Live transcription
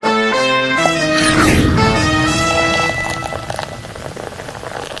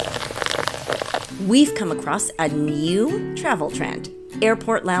we've come across a new travel trend: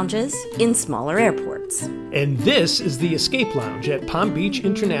 airport lounges in smaller airports. And this is the Escape Lounge at Palm Beach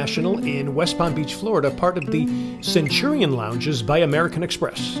International in West Palm Beach, Florida, part of the Centurion Lounges by American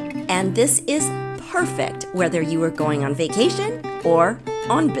Express. And this is perfect whether you are going on vacation or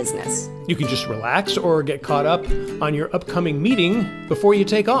on business. You can just relax or get caught up on your upcoming meeting before you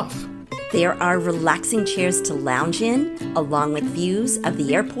take off. There are relaxing chairs to lounge in, along with views of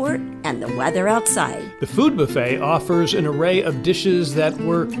the airport and the weather outside. The food buffet offers an array of dishes that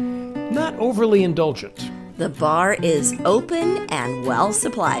were not overly indulgent. The bar is open and well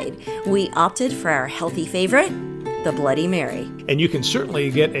supplied. We opted for our healthy favorite, the Bloody Mary. And you can certainly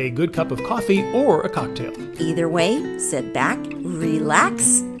get a good cup of coffee or a cocktail. Either way, sit back,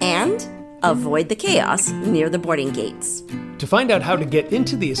 relax, and avoid the chaos near the boarding gates. To find out how to get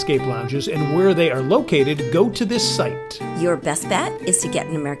into the Escape Lounges and where they are located, go to this site. Your best bet is to get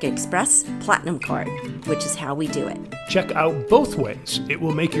an American Express Platinum Card, which is how we do it. Check out both ways. It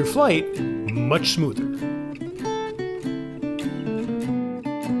will make your flight much smoother.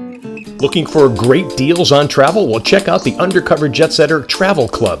 Looking for great deals on travel? Well, check out the Undercover Jet Setter Travel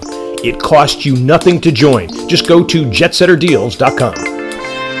Club. It costs you nothing to join. Just go to jetsetterdeals.com.